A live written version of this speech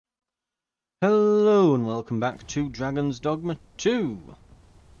Hello and welcome back to Dragon's Dogma 2.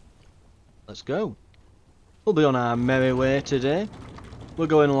 Let's go. We'll be on our merry way today. We're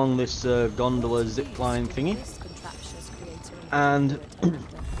going along this gondola zipline thingy. And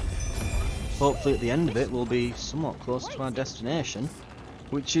hopefully at the end of it we'll be somewhat close to our destination,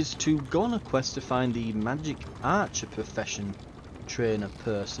 which is to go on a quest to find the magic archer profession trainer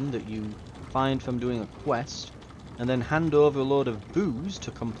person that you find from doing a quest, and then hand over a load of booze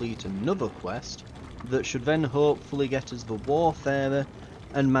to complete another quest that should then hopefully get us the warfarer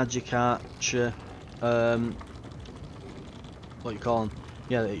and magic archer, what you call them?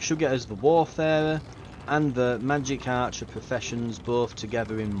 Yeah, it should get us the warfarer and the magic archer professions both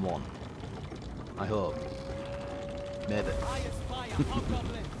together in one. I hope. Maybe.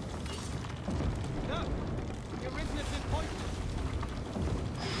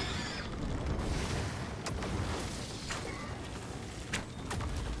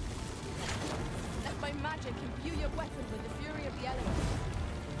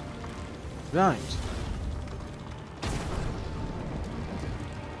 Right.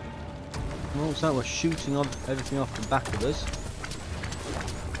 Well, looks like we're shooting everything off the back of us.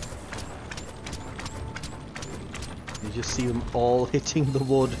 You just see them all hitting the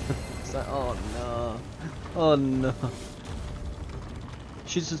wood. It's like, oh no. Oh no.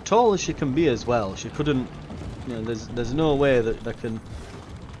 She's as tall as she can be as well. She couldn't, you know, there's no way that they can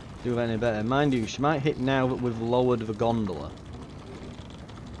do any better. Mind you, she might hit now that we've lowered the gondola.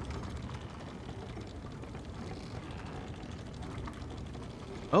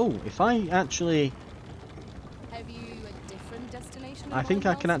 Oh, if I actually... Have you a different destination? I think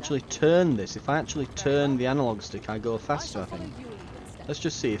I can actually turn this. If I actually turn the analog stick, I go faster, I think. Let's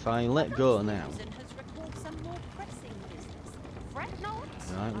just see if I let go now.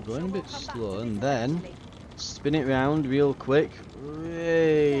 Right, we're going a bit slow, and then spin it round real quick.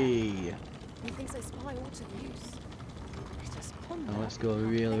 Hooray! Now let's go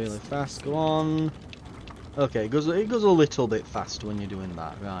really fast. Go on. Okay, it goes a little bit faster when you're doing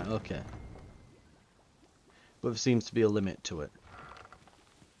that. Right, okay. But there seems to be a limit to it.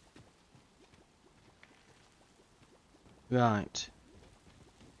 Right.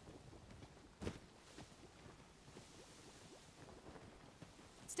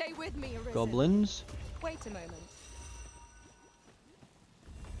 Stay with me, Arisen. Goblins. Wait a moment.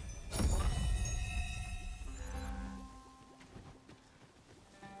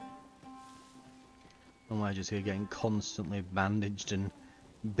 Am I just here getting constantly bandaged and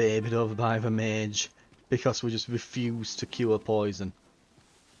babied over by the mage because we just refuse to cure poison?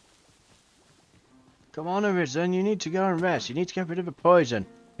 Come on, Arisen, you need to go and rest. You need to get rid of the poison.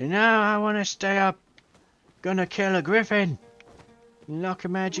 No, I want to stay up. Gonna kill a griffin. Knock a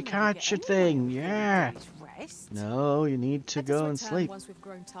magic archer thing, yeah. No, you need to go and sleep. Once we've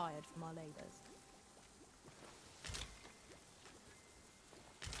grown tired from our labors.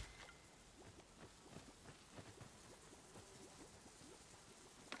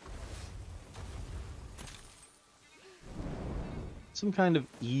 Some kind of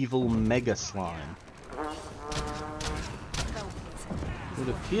evil mega slime. Would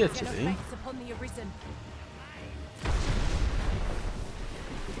appear to be.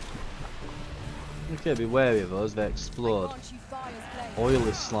 Okay, be wary of those, they explode.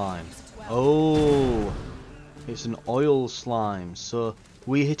 Oily slime. Oh! It's an oil slime, so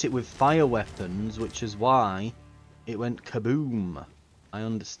we hit it with fire weapons, which is why it went kaboom. I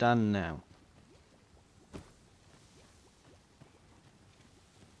understand now.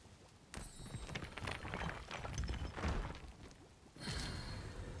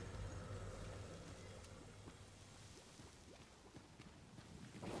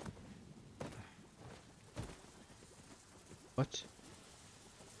 What?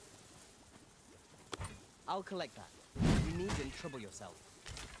 I'll collect that. You needn't trouble yourself.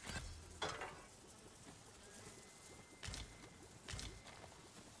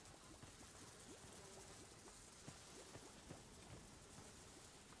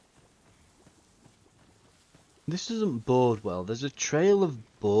 This doesn't bode well. There's a trail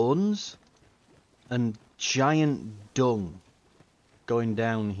of bones and giant dung going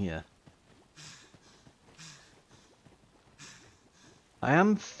down here. I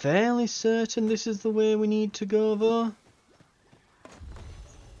am fairly certain this is the way we need to go, though.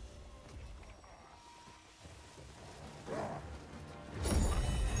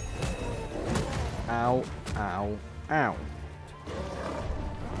 Ow, ow, ow.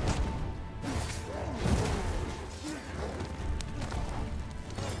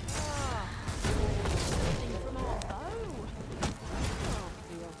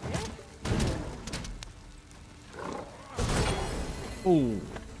 Ooh.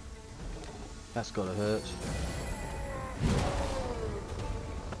 That's gotta hurt.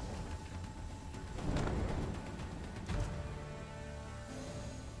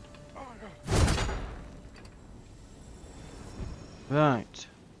 Right.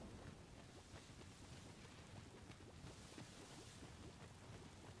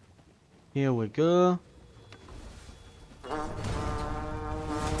 Here we go.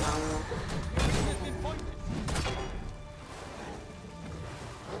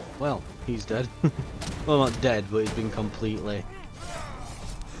 Well, he's dead. Well, not dead, but he's been completely...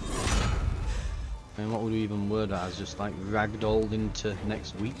 I mean, what would we even word that as? Just like ragdolled into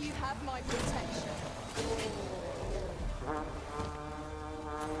next week? You have my protection.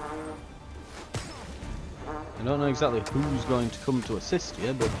 I don't know exactly who's going to come to assist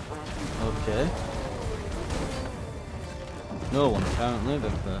you, but okay. No one apparently.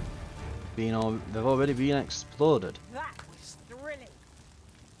 They've already been exploded. That was thrilling.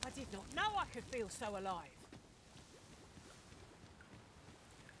 I did not know I could feel so alive.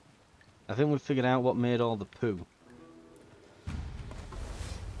 I think we've figured out what made all the poo.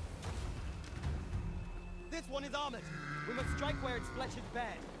 This one is armored. We must strike where its flesh is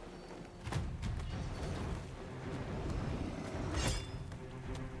bared.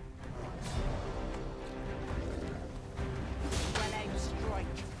 Well aimed strike.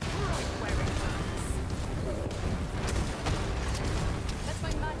 Right where it hurts. Let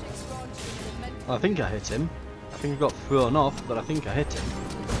my magic scrounge you in a mental. I think I hit him. I think I got thrown off, but I think I hit him.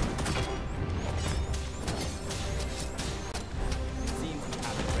 Seems we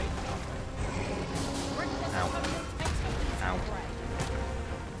have a great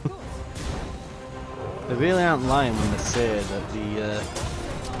They really aren't lying when they say that the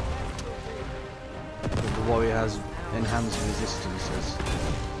warrior has enhanced resistances.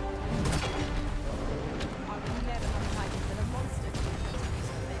 I've never hunted with a monster to use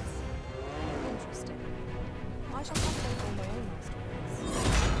for this. Interesting. I shall have faith in my own stories.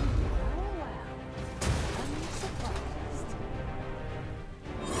 Oh well. I'm surprised.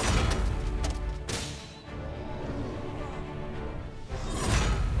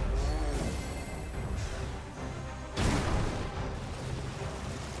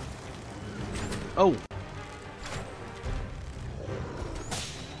 Oh!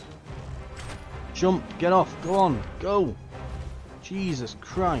 Jump! Get off! Go on! Go! Jesus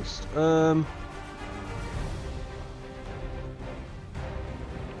Christ!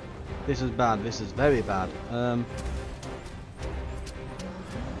 This is bad. This is very bad.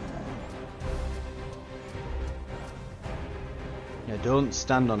 Yeah, don't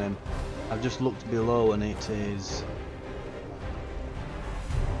stand on him. I've just looked below and it is...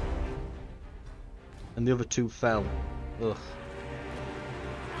 And the other two fell. Ugh.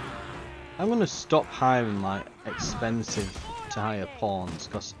 I'm gonna stop hiring like expensive to hire pawns,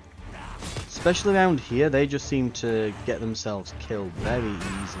 because especially around here they just seem to get themselves killed very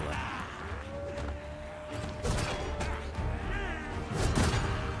easily.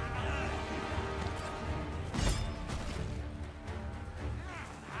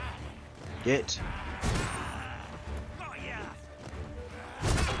 Get.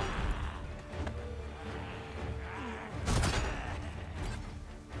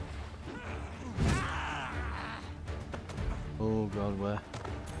 Oh god, we're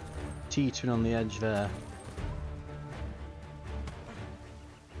teetering on the edge there.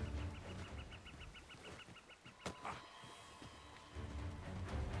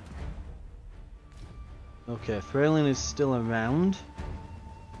 Okay, Frailin is still around,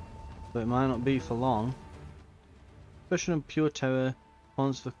 but it might not be for long. Expression of pure terror,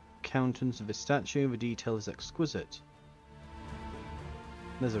 haunts the countenance of his statue, the detail is exquisite.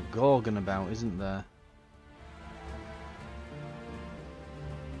 There's a Gorgon about, isn't there?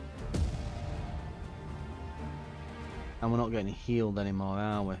 And we're not getting healed anymore,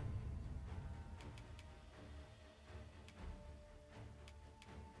 are we?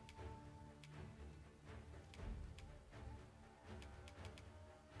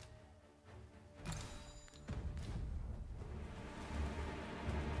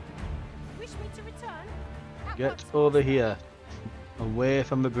 Wish me to return? At Get once, over master. here. Away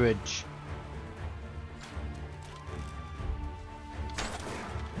from the bridge.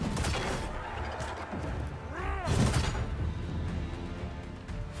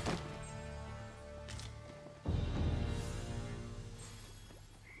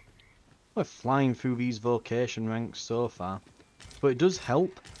 We're flying through these vocation ranks so far, but it does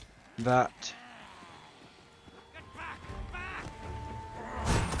help that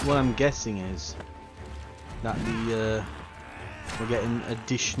what I'm guessing is that we're getting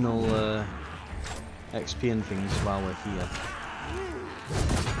additional XP and things while we're here.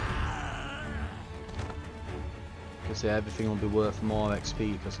 I say everything will be worth more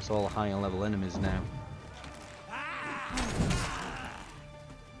XP because it's all higher level enemies now.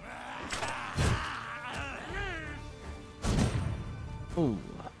 Ooh.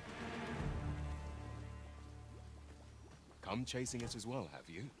 Come chasing it as well, have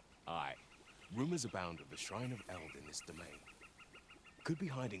you? Aye. Rumors abound of the Shrine of Eld in this domain. Could be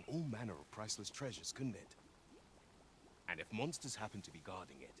hiding all manner of priceless treasures, couldn't it? And if monsters happen to be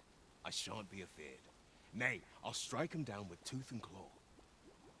guarding it, I shan't be afeared. Nay, I'll strike them down with tooth and claw.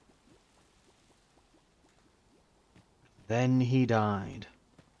 Then he died.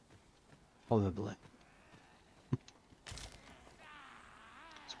 Horribly.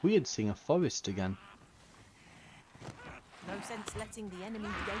 It's weird seeing a forest again. No sense letting the enemy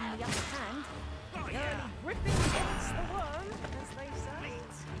gain the upper hand. Early ripping against the worm, as they say.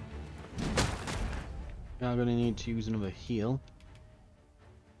 Now I'm going to need to use another heal.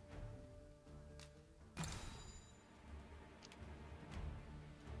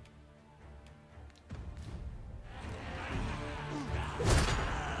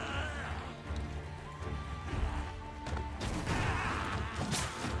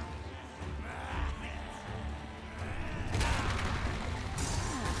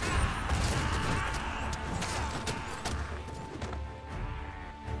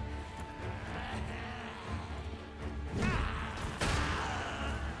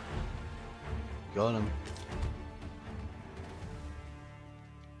 Got him.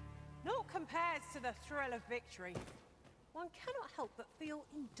 Naught compares to the thrill of victory. One cannot help but feel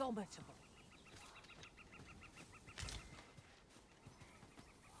indomitable.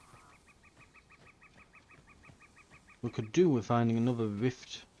 We could do with finding another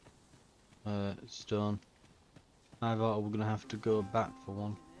rift stone. I thought we were going to have to go back for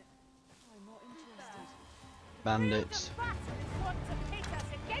one. I'm not interested. Bandits. The battle is one to pit us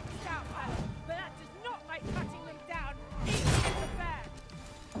against outposts, but that does not make cutting them down easy as a bear.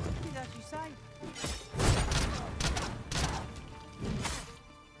 It is as you say.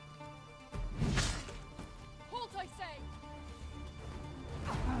 Halt, I say!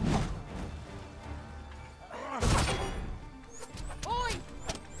 Oi!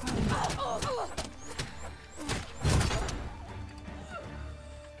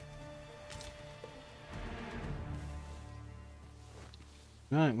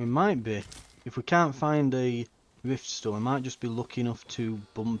 Right, we might be. If we can't find a rift stone, we might just be lucky enough to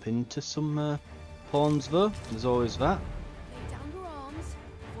bump into some pawns though. There's always that. Lay down your arms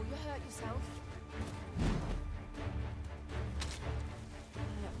before you hurt yourself.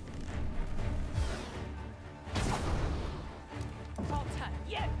 I'll turn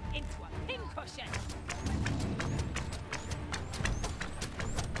you into a pincushion.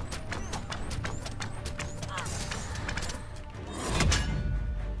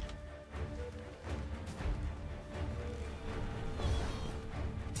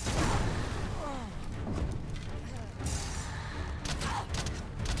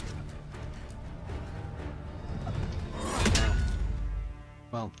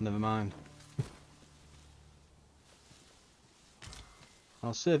 Well, never mind.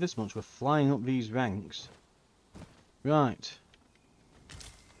 I'll say this much, we're flying up these ranks. Right.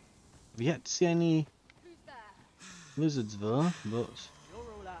 I've yet to see any Who's there? lizards though, but... You're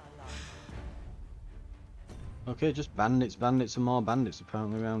all out of luck. Okay, just bandits, bandits and more bandits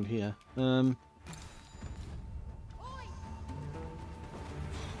apparently around here. Oi!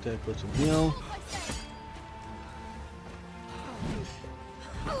 Take a little heal. Halt, I say!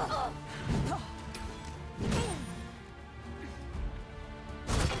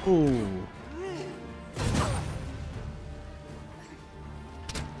 Ooh.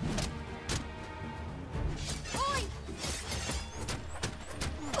 Oi!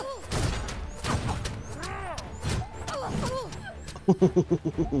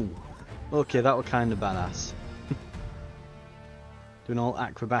 Okay, that was kind of badass. Doing all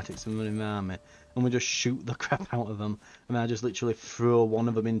acrobatics and running around me. And we just shoot the crap out of them. And I just literally throw one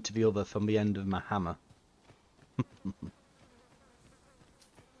of them into the other from the end of my hammer.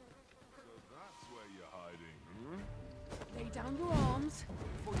 Lay down your arms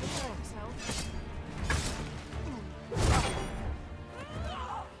before you hurt yourself.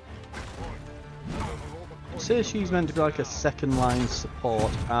 Say she's meant to be like a second line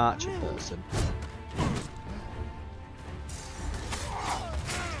support archer person.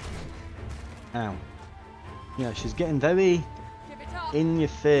 Ow. Yeah, she's getting very Give it up! in your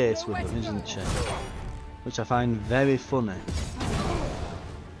face with them, isn't she? Which I find very funny.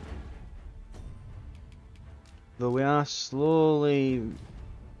 Though we are slowly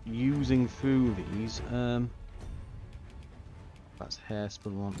using through these. That's hair,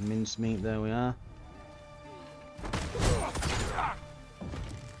 but we want mincemeat, there we are.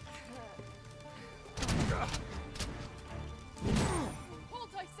 Halt,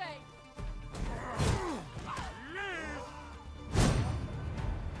 I say!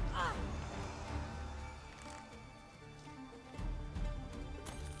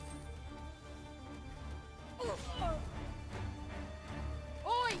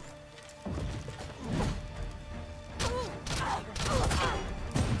 Oi!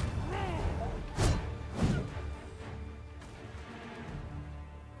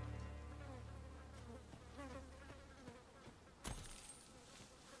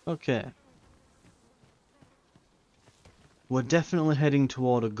 Okay. We're definitely heading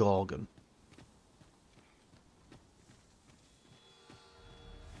toward a Gorgon.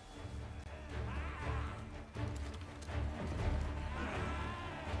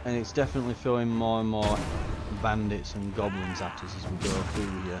 And it's definitely throwing more and more bandits and goblins at us as we go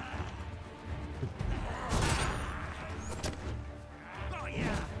through here.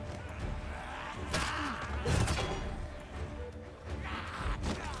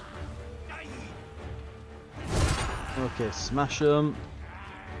 Okay, smash them.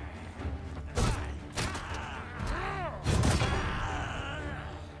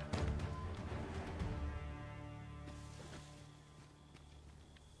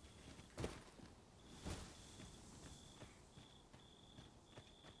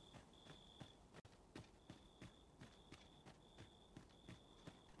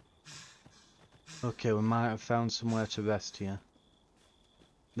 Okay, we might have found somewhere to rest here.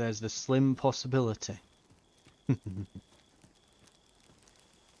 There's the slim possibility.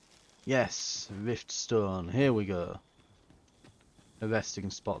 Yes, Rift Stone. Here we go. A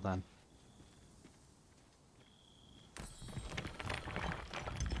resting spot then.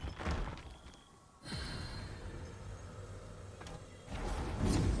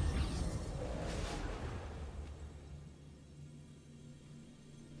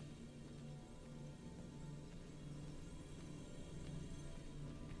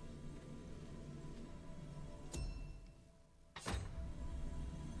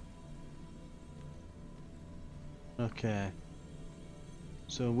 Okay.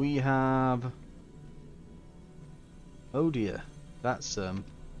 So we have... Oh dear. That's a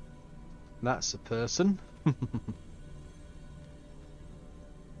person.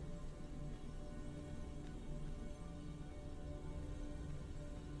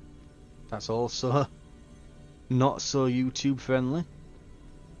 That's also not so YouTube friendly.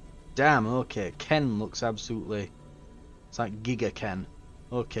 Damn, okay. Ken looks absolutely... It's like Giga Ken.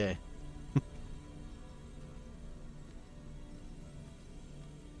 Okay.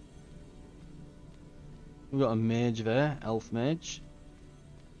 We've got a mage there, elf mage.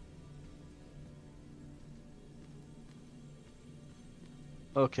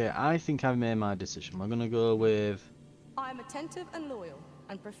 Okay, I think I've made my decision. We're gonna go with... I am attentive and loyal,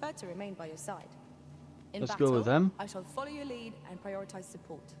 and prefer to remain by your side. In Let's battle, go with them. I shall follow your lead and prioritize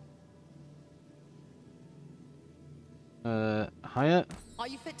support. Hyatt. Are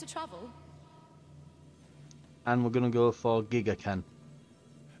you fit to travel? And we're gonna go for Giga Ken.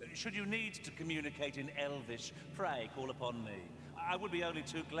 Should you need to communicate in Elvish, pray call upon me. I would be only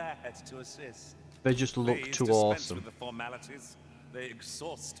too glad to assist. They just look Please too dispense awesome. with the formalities. They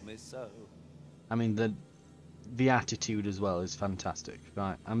exhaust me so. I mean, the attitude as well is fantastic.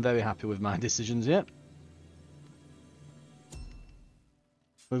 Right, I'm very happy with my decisions yet.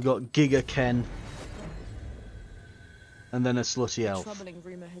 We've got Giga Ken. And then a slutty A elf. troubling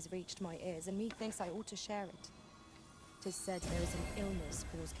rumor has reached my ears, and methinks I ought to share it. 'Tis said there is an illness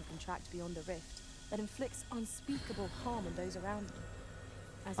spores can contract beyond the rift that inflicts unspeakable harm on those around them.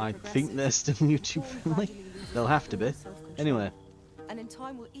 As it I progresses, think they're still YouTube the form friendly. gradually loses They'll have to control be. and self-control, Anyway, and in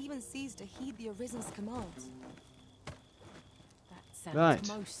time will even cease to heed the Arisen's commands. That sounds Right.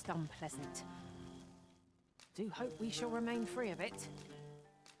 most unpleasant. Do hope we shall remain free of it.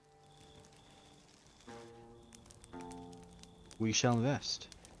 we shall rest.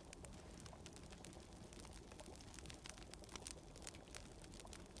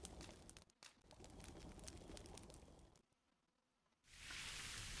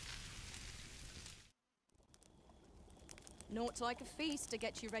 Naught like a feast to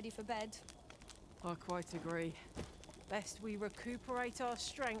get you ready for bed. I quite agree. Best we recuperate our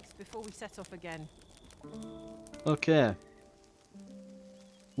strength before we set off again. Okay.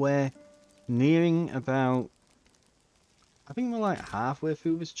 We're nearing about... I think we're like halfway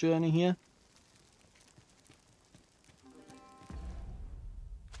through this journey here.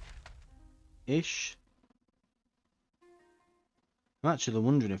 Ish. I'm actually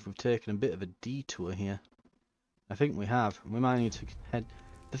wondering if we've taken a bit of a detour here. I think we have. We might need to head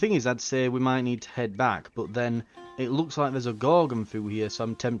The thing is, I'd say we might need to head back, but then it looks like there's a Gorgon through here, so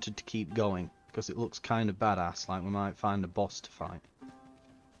I'm tempted to keep going. Because it looks kind of badass, like we might find a boss to fight.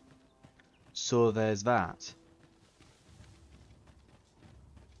 So there's that.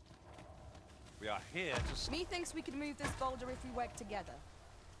 We are here to... Methinks we could move this boulder if we work together.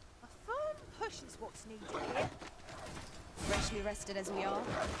 A firm push is what's needed here. Freshly rested as we are,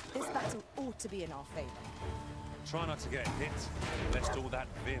 this battle ought to be in our favour. Try not to get hit, lest all that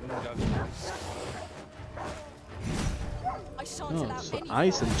vim goes to waste. I shan't Oh, allow so any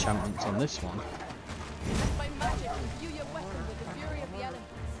ice enchantments on this one. Let my magic imbue your weapon with the fury of the elements.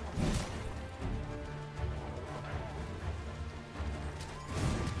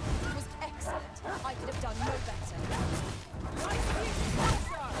 It was excellent. I could have done no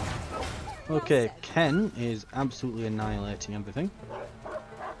better. Okay, Ken is absolutely annihilating everything.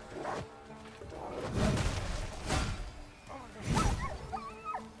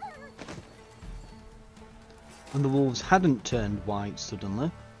 And the wolves hadn't turned white suddenly.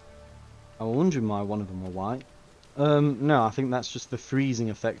 I was wondering why one of them were white. No, I think that's just the freezing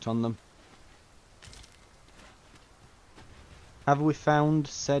effect on them. Have we found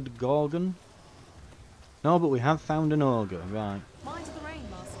said Gorgon? No, but we have found an ogre, right. Mind the rain,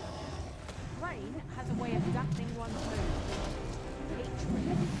 Master. Rain has a way of dampening one's mood.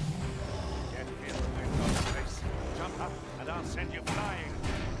 Hatred. Get in with those face. Jump up and I'll send you flying.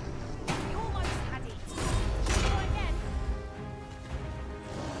 We almost had it. Try again.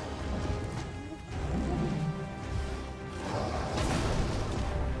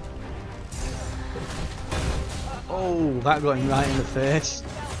 Oh, that got him right in the face.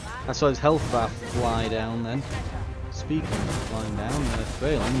 I saw his health bar fly down then. Speaking of flying down,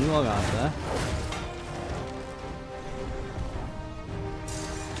 Phelan, you alright there?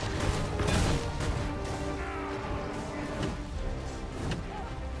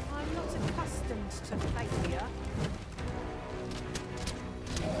 I'm not accustomed to failure.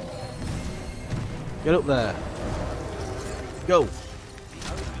 Get up there. Go. The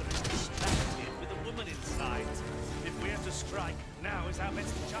ogre is distracted with a woman inside. If we have to strike, now is our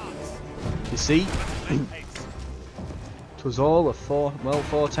best chance. You see? Make haste. 'Twas all a well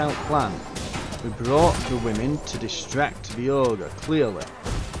thought out plan. We brought the women to distract the ogre, clearly.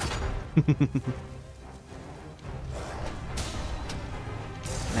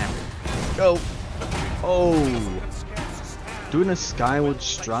 Now, go! Oh! Doing a skyward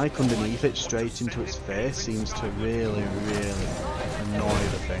strike underneath it straight into its face seems to really, really annoy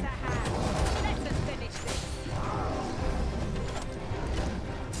the thing. Let us finish this.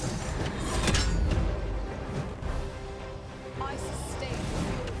 I sustain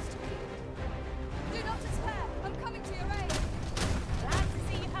yours to be. Do not despair. I'm coming to your aid. Glad to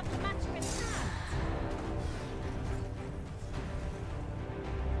see you have the matter in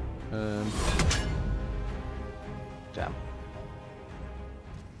hand. Damn.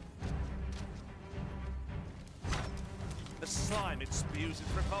 The slime it spews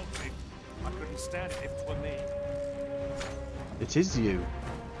is revolting. I couldn't stand it if it were me. It is you.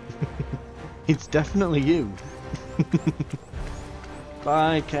 It's definitely you.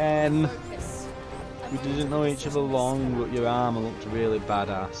 Bye, Ken. Focus. We didn't know each other long, but your armor looked really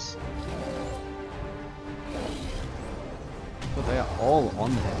badass. But they are all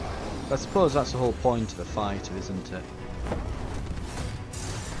on him. I suppose that's the whole point of a fighter, isn't it?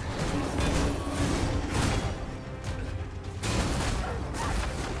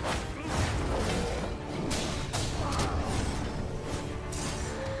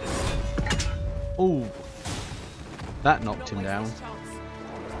 Oh, that knocked him down. Strike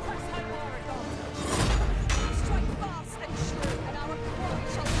fast and true, and our quarry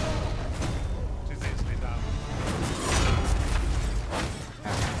shall fall. 'Tis easily done.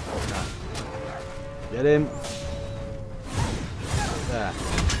 Get him. There.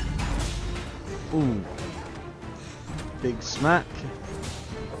 Ooh. Big smack.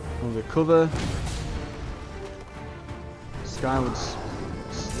 Under cover. Skyward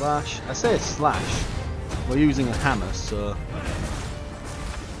slash. I say slash. We're using a hammer, so.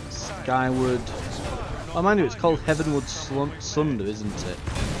 Skyward. Oh, mind you, it's called Heavenward Sunder, isn't it?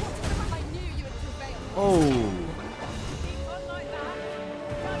 I knew you would prevail. Oh. Keep on like that.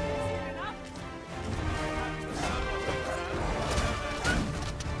 Don't listen enough.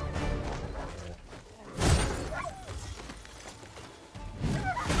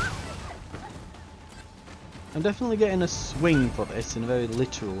 I'm definitely getting a swing for this in a very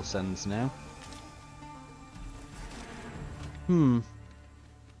literal sense now.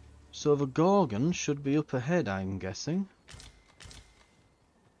 So the Gorgon should be up ahead, I'm guessing.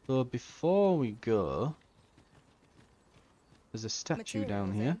 So before we go, There's a statue Material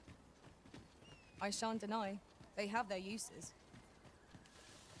down thing. here. I shan't deny. They have their uses.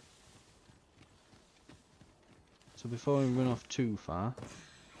 So before we run off too far,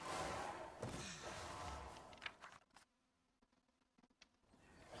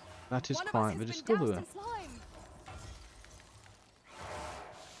 that is One of us quite has the been discovery. doused in slime.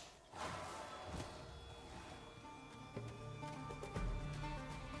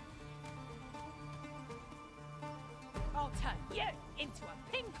 I'll turn you into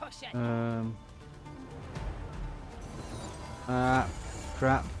a pincushion. Ah,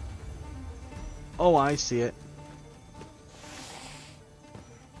 crap. Oh, I see it.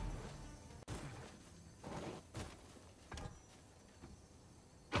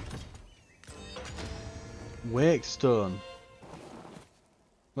 Wakestone.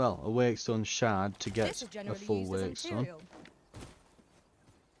 Well, a wakestone shard to This get is a generally full used as a wakestone. material.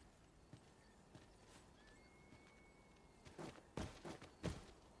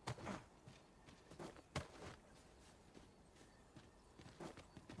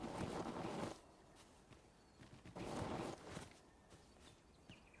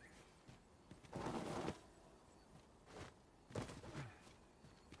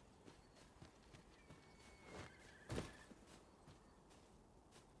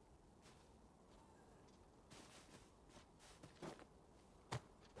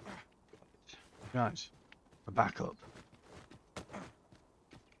 Right, we're back up.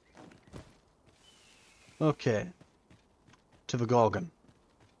 Okay, to the Gorgon.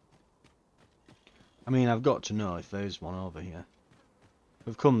 I mean, I've got to know if there's one over here.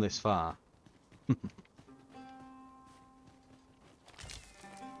 We've come this far.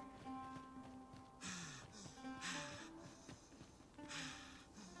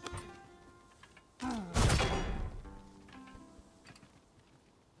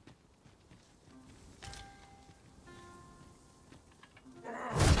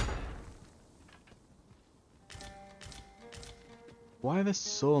 Why are there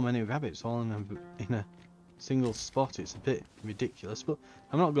so many rabbits all in a single spot? It's a bit ridiculous, but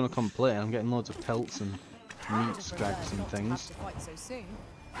I'm not going to complain. I'm getting loads of pelts and meat scrags and things. To fight so soon,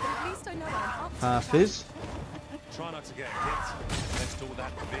 but at least I know I'm up to Half the is. Try not to get hit, lest all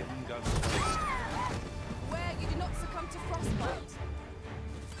that bitten go to waste. Where you do not succumb to frostbite.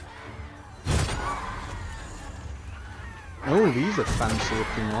 Oh, these are fancy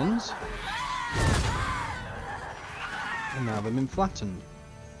looking ones. And now they've been flattened.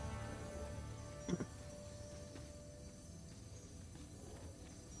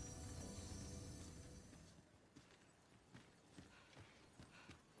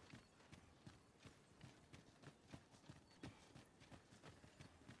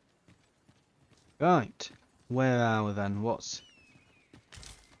 Right, where are we then? What's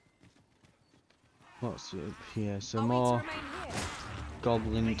up here? Some Are we to more remain here?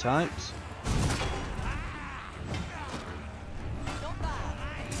 goblin types. Not bad.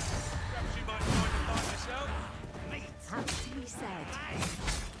 Perhaps you might find a fight yourself. Has to be said.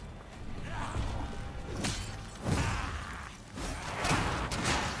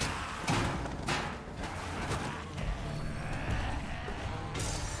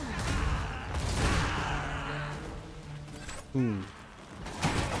 Hmm.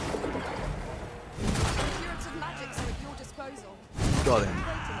 Curative magics are at your disposal. Got him. Wait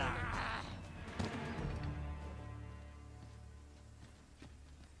a moment.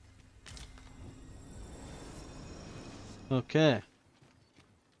 Okay.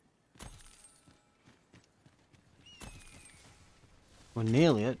 We're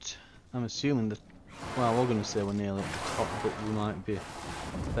nearly at. I'm assuming that. Well, we're going to say we're nearly at the top, but we might be a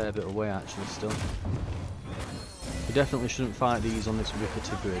fair bit away actually still. We definitely shouldn't fight these on this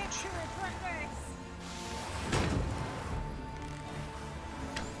rickety bridge.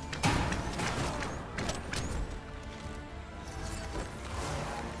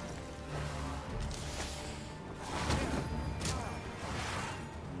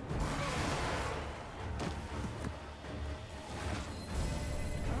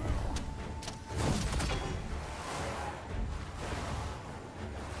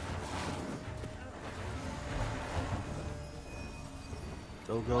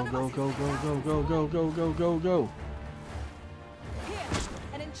 Go, go, go, go, go, go, go, go, go, go, go. Here,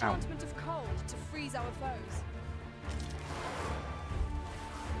 an enchantment of cold to freeze our foes.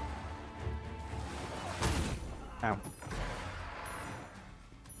 Ow.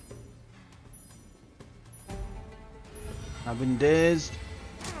 I've been dazed.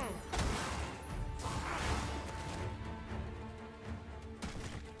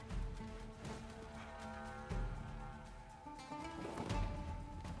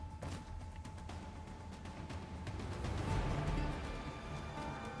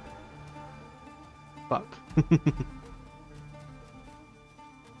 Fuck.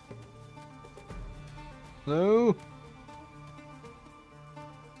 Hello?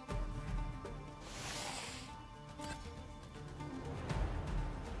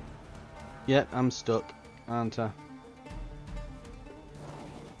 Yep, I'm stuck, aren't I?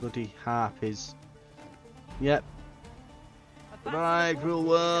 Bloody harpies. Yep. Bye, cruel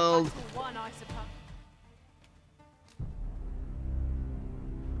world.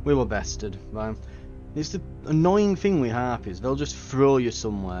 We were bested, right? It's the annoying thing with harpies. They'll just throw you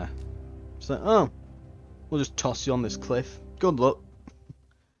somewhere. It's like, oh, we'll just toss you on this cliff. Good luck.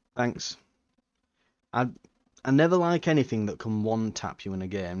 Thanks. I never like anything that can one-tap you in a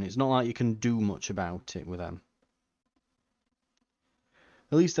game. It's not like you can do much about it with them.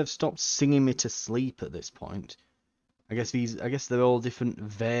 At least they've stopped singing me to sleep at this point. I guess they're all different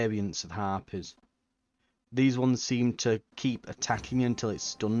variants of harpies. These ones seem to keep attacking you until it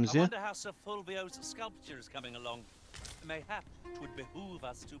stuns you. I wonder how Sir Fulvio's sculpture is coming along. Mayhap it would behoove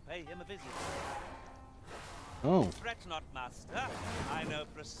us to pay him a visit. Oh. Fret not, master. I know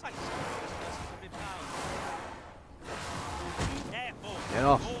precisely where this person to be found. Careful. Get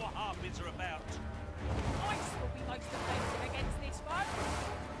off. More harpies are about. Ice will be most effective against this foe.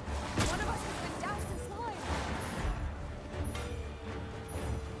 One of us has been doused in slime.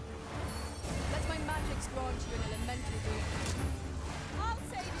 Let my magics grant you an elemental boon. I'll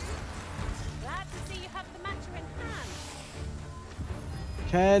save you. Glad to see you have the matter in hand.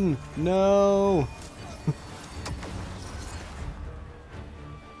 Ken, no.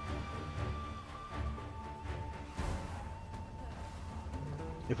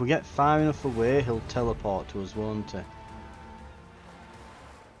 If we get far enough away, he'll teleport to us, won't he?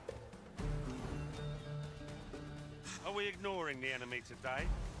 Are we ignoring the enemy today?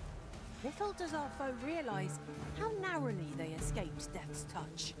 Little does our foe realise how narrowly they escaped death's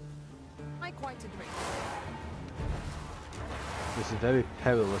touch. I quite agree. This is very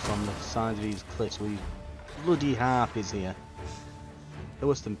perilous on the side of these cliffs with these bloody harpies here. They're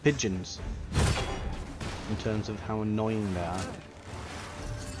worse than pigeons in terms of how annoying they are.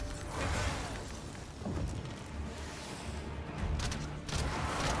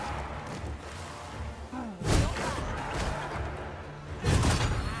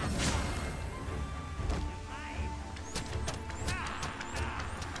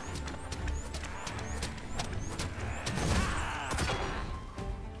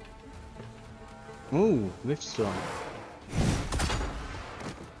 Ooh, Riftstone.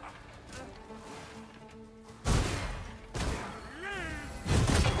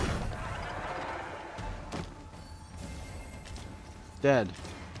 Dead.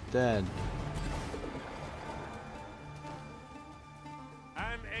 Dead.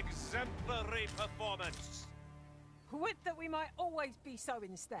 An exemplary performance. Would that we might always be so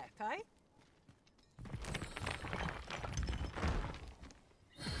in step, eh?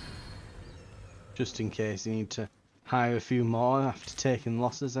 Just in case you need to hire a few more after taking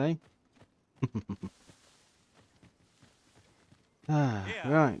losses, eh? Ah,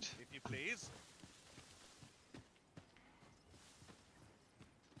 Here, right. if you please.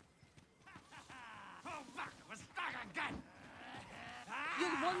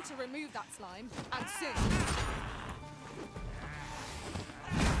 You'll want to remove that slime, and soon.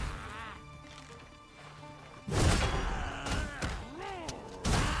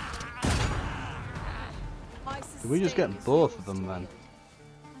 Did we just get both of them then?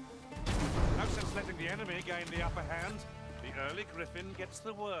 No sense letting the enemy gain the upper hand. The early griffin gets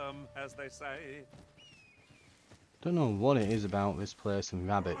the worm, as they say. Don't know what it is about this place and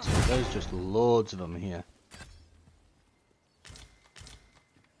rabbits, but there's just loads of them here.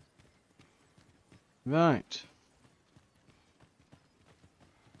 Right.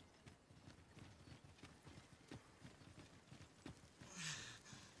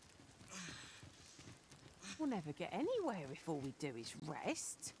 We'll never get anywhere if all we do is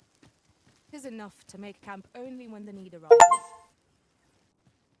rest. 'Tis enough to make camp only when the need arises.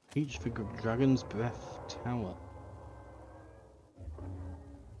 Reach the Dragon's Breath Tower.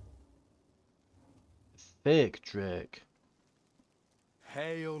 Fake Drake.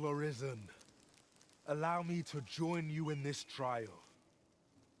 Hail, Arisen. Allow me to join you in this trial.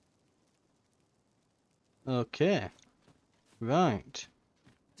 Okay. Right.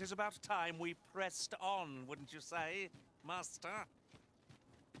 It is about time we pressed on, wouldn't you say, Master?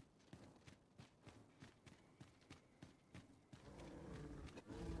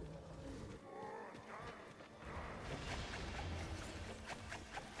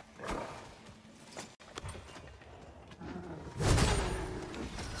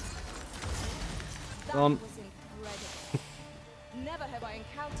 That was incredible. Never have I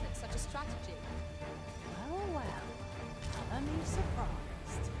encountered such a strategy. eternally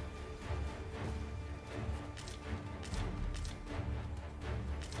surprised.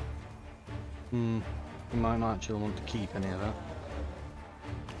 You might not actually want to keep any of that.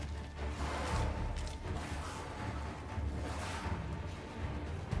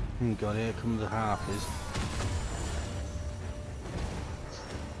 God, here comes the harpies.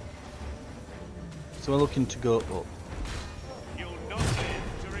 So we're looking to go up. You'll not live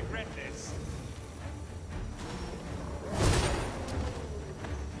to regret this.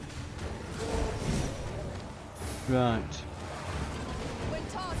 Right. When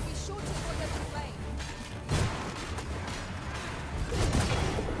Tard, be sure to follow the flame.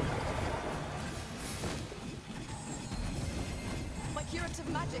 My curative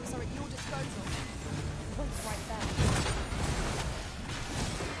magics are at your disposal. One's right there.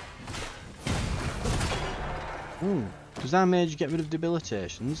 Ooh. Does our mage get rid of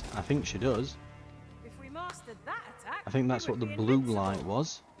debilitations? I think she does. If we mastered that attack, I think that's we what would the be blue invincible. light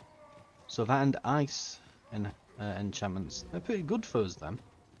was. So that and ice and enchantments. They're pretty good for us then.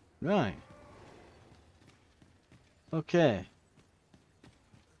 Right. Okay.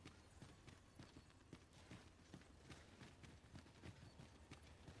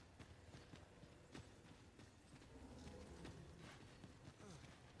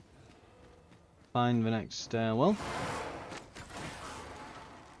 Find the next stairwell.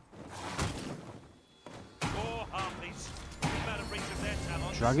 More harpies. Out of reach of their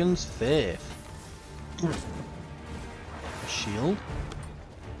talons. Dragon's Faith. A shield.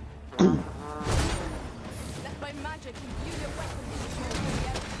 Let my magic imbue your weapons with your holy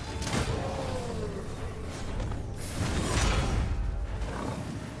element.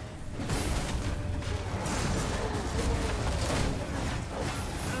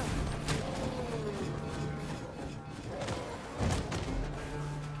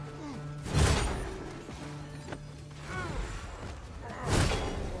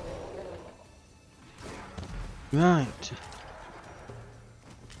 Right.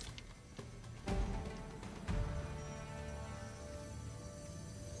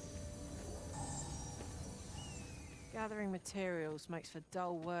 Gathering materials makes for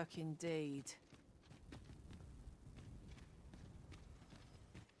dull work indeed.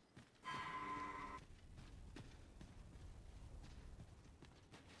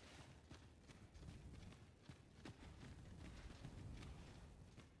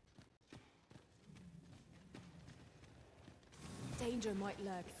 Danger might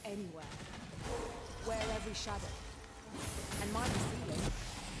lurk anywhere. Wear every shadow. And mind the ceiling.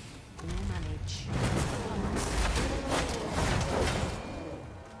 We'll manage.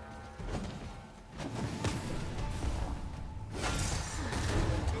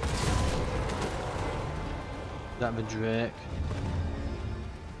 Is that the Drake?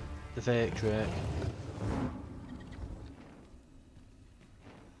 The fake Drake.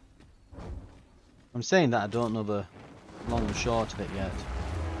 I'm saying that I don't know the long and short of it yet.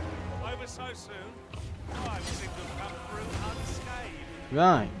 Over so soon. I seem to have come through unscathed.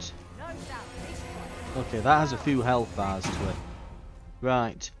 Right. No doubt this Okay, that has a few health bars to it.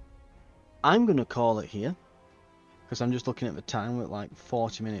 Right. I'm going to call it here. Because I'm just looking at the time, we're like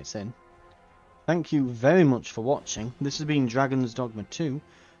 40 minutes in. Thank you very much for watching. This has been Dragon's Dogma 2.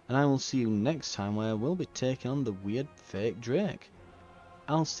 And I will see you next time where we'll be taking on the weird fake Drake.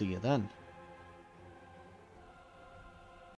 I'll see you then.